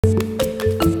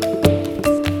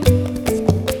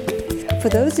For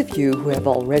those of you who have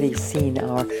already seen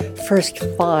our first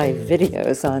 5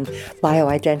 videos on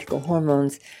bioidentical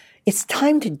hormones, it's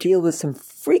time to deal with some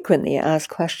frequently asked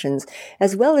questions,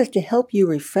 as well as to help you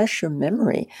refresh your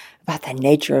memory about the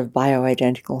nature of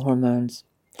bioidentical hormones.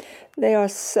 They are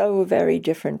so very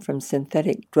different from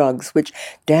synthetic drugs, which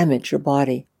damage your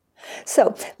body.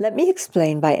 So let me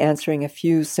explain by answering a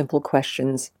few simple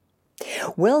questions.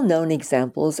 Well-known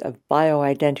examples of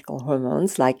bioidentical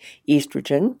hormones like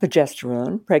estrogen,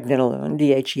 progesterone, pregnenolone,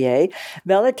 DHEA,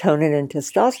 melatonin, and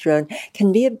testosterone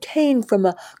can be obtained from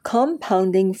a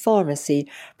compounding pharmacy,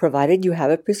 provided you have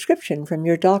a prescription from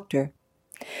your doctor.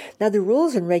 Now, the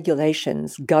rules and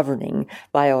regulations governing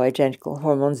bioidentical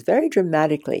hormones vary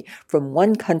dramatically from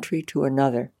one country to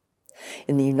another.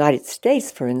 In the United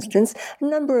States, for instance, a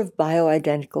number of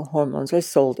bioidentical hormones are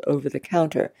sold over the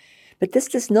counter. But this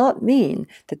does not mean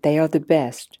that they are the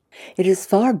best. It is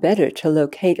far better to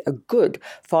locate a good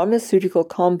pharmaceutical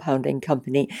compounding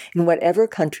company in whatever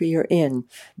country you're in,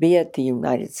 be it the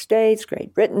United States,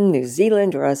 Great Britain, New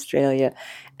Zealand, or Australia,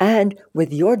 and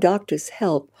with your doctor's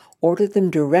help, order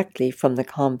them directly from the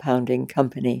compounding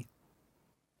company.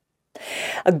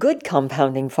 A good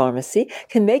compounding pharmacy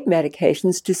can make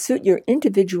medications to suit your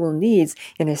individual needs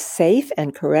in a safe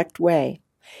and correct way,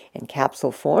 in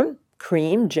capsule form,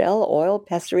 cream, gel, oil,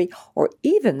 pessary, or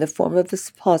even the form of a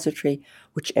suppository,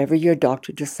 whichever your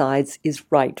doctor decides is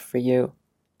right for you.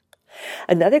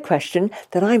 Another question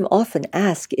that I'm often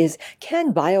asked is,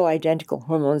 can bioidentical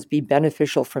hormones be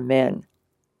beneficial for men?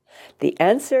 The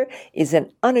answer is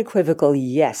an unequivocal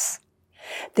yes.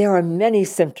 There are many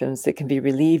symptoms that can be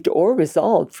relieved or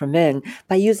resolved for men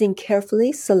by using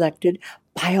carefully selected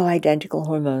bioidentical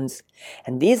hormones,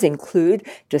 and these include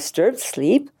disturbed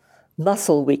sleep,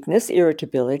 muscle weakness,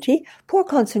 irritability, poor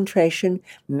concentration,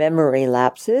 memory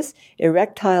lapses,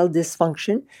 erectile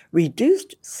dysfunction,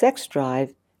 reduced sex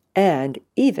drive, and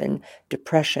even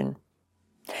depression.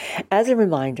 As a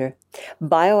reminder,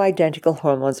 bioidentical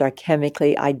hormones are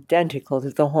chemically identical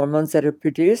to the hormones that are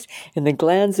produced in the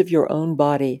glands of your own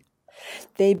body.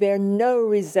 They bear no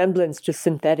resemblance to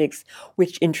synthetics,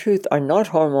 which in truth are not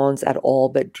hormones at all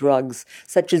but drugs,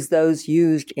 such as those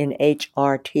used in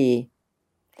HRT.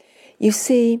 You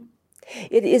see,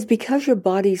 it is because your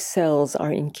body's cells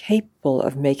are incapable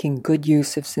of making good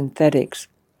use of synthetics.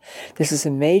 This is a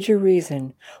major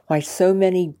reason why so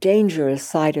many dangerous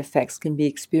side effects can be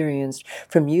experienced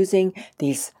from using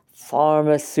these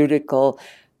pharmaceutical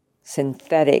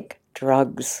synthetic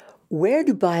drugs. Where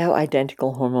do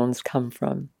bioidentical hormones come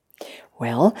from?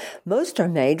 Well, most are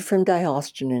made from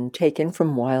diosgenin taken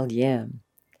from wild yam.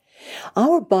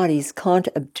 Our bodies can't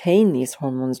obtain these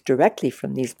hormones directly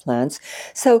from these plants,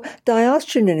 so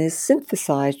diosgenin is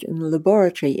synthesized in the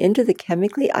laboratory into the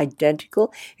chemically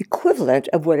identical equivalent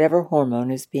of whatever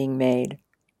hormone is being made.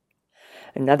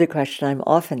 Another question I'm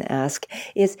often asked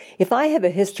is, if I have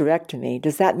a hysterectomy,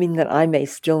 does that mean that I may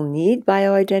still need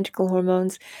bioidentical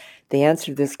hormones? The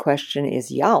answer to this question is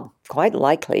yeah, quite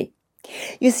likely.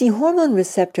 You see, hormone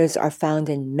receptors are found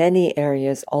in many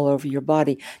areas all over your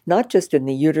body, not just in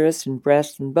the uterus and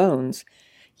breast and bones.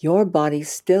 Your body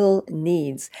still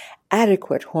needs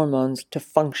adequate hormones to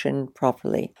function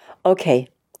properly. Okay,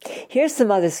 here's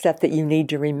some other stuff that you need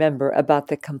to remember about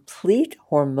the complete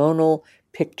hormonal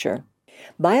picture.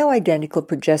 Bioidentical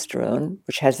progesterone,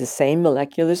 which has the same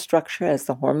molecular structure as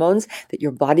the hormones that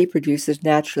your body produces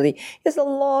naturally, is a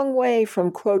long way from,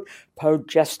 quote,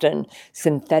 progestin,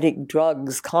 synthetic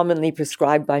drugs commonly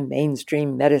prescribed by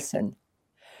mainstream medicine.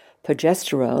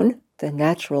 Progesterone, the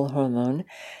natural hormone,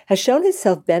 has shown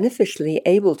itself beneficially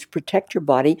able to protect your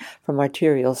body from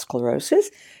arterial sclerosis,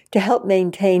 to help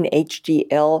maintain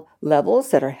HDL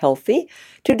levels that are healthy,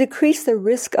 to decrease the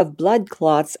risk of blood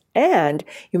clots, and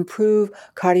improve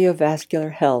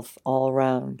cardiovascular health all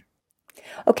around.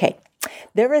 Okay,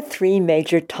 there are 3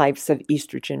 major types of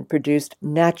estrogen produced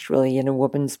naturally in a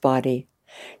woman's body.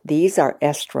 These are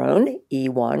estrone,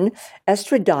 E1,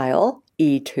 estradiol,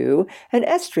 E2, and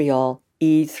estriol,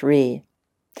 E3.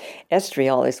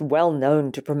 Estriol is well known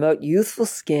to promote youthful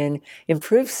skin,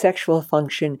 improve sexual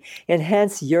function,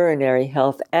 enhance urinary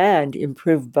health, and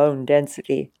improve bone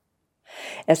density.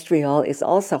 Estriol is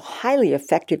also highly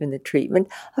effective in the treatment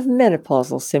of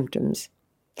menopausal symptoms.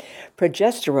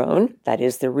 Progesterone, that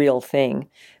is the real thing,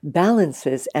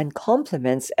 balances and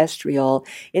complements estriol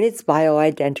in its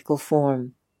bioidentical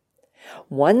form.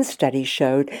 One study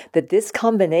showed that this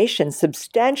combination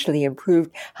substantially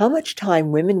improved how much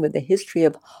time women with a history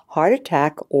of heart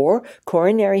attack or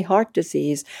coronary heart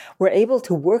disease were able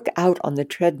to work out on the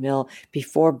treadmill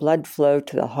before blood flow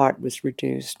to the heart was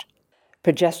reduced.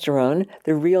 Progesterone,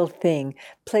 the real thing,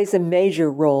 plays a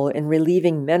major role in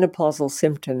relieving menopausal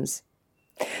symptoms.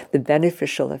 The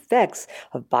beneficial effects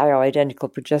of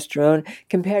bioidentical progesterone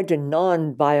compared to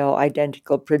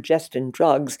non-bioidentical progestin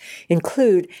drugs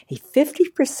include a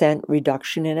 50%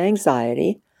 reduction in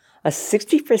anxiety, a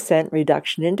 60%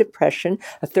 reduction in depression,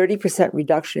 a 30%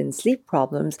 reduction in sleep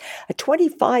problems, a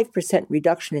 25%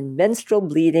 reduction in menstrual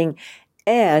bleeding,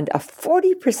 and a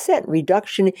 40%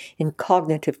 reduction in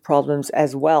cognitive problems,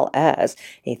 as well as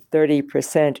a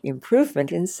 30%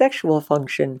 improvement in sexual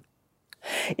function.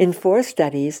 In 4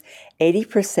 studies,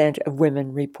 80% of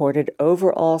women reported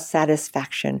overall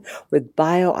satisfaction with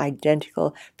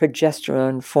bioidentical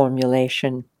progesterone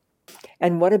formulation.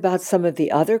 And what about some of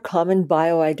the other common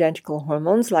bioidentical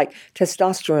hormones like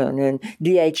testosterone and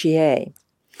DHEA?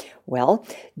 Well,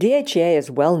 DHEA is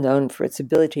well known for its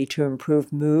ability to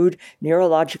improve mood,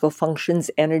 neurological functions,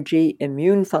 energy,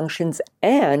 immune functions,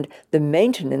 and the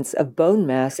maintenance of bone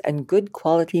mass and good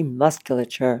quality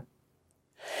musculature.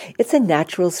 It's a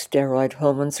natural steroid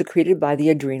hormone secreted by the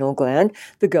adrenal gland,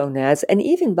 the gonads, and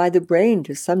even by the brain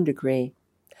to some degree.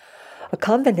 A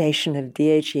combination of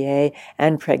DHEA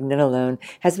and pregnenolone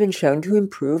has been shown to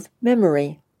improve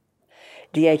memory.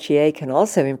 DHEA can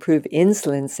also improve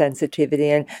insulin sensitivity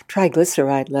and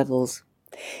triglyceride levels.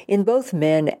 In both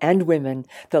men and women,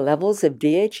 the levels of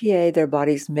DHEA their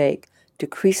bodies make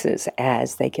decreases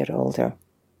as they get older.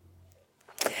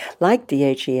 Like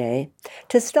DHEA,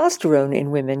 testosterone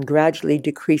in women gradually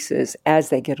decreases as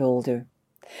they get older.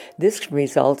 This can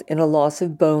result in a loss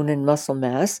of bone and muscle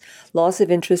mass, loss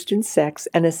of interest in sex,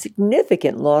 and a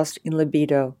significant loss in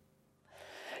libido.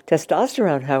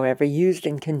 Testosterone, however, used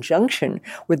in conjunction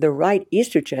with the right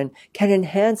estrogen, can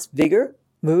enhance vigor,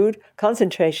 mood,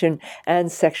 concentration,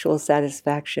 and sexual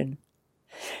satisfaction.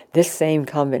 This same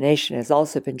combination has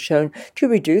also been shown to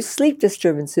reduce sleep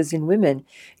disturbances in women,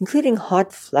 including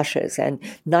hot flushes and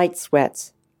night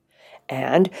sweats.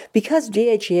 And because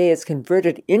DHEA is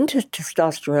converted into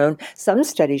testosterone, some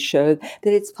studies show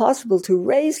that it's possible to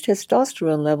raise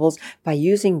testosterone levels by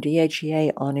using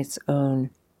DHEA on its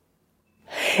own.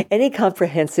 Any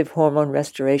comprehensive hormone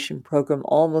restoration program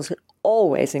almost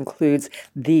always includes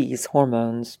these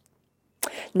hormones.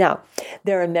 Now,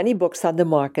 there are many books on the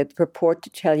market that purport to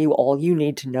tell you all you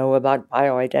need to know about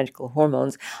bioidentical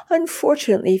hormones.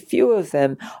 Unfortunately, few of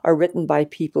them are written by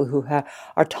people who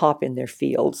are top in their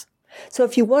fields. So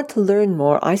if you want to learn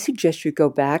more, I suggest you go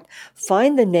back,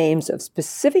 find the names of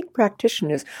specific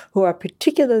practitioners who are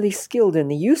particularly skilled in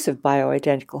the use of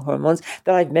bioidentical hormones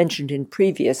that I've mentioned in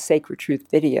previous Sacred Truth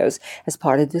videos as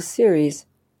part of this series.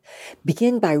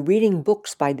 Begin by reading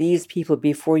books by these people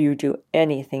before you do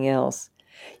anything else.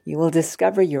 You will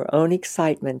discover your own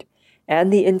excitement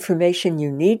and the information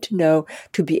you need to know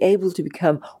to be able to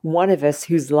become one of us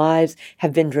whose lives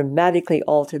have been dramatically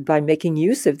altered by making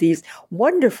use of these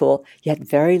wonderful yet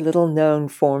very little known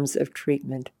forms of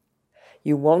treatment.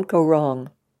 You won't go wrong.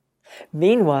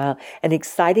 Meanwhile, an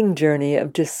exciting journey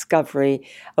of discovery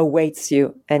awaits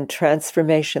you and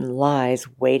transformation lies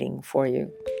waiting for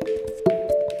you.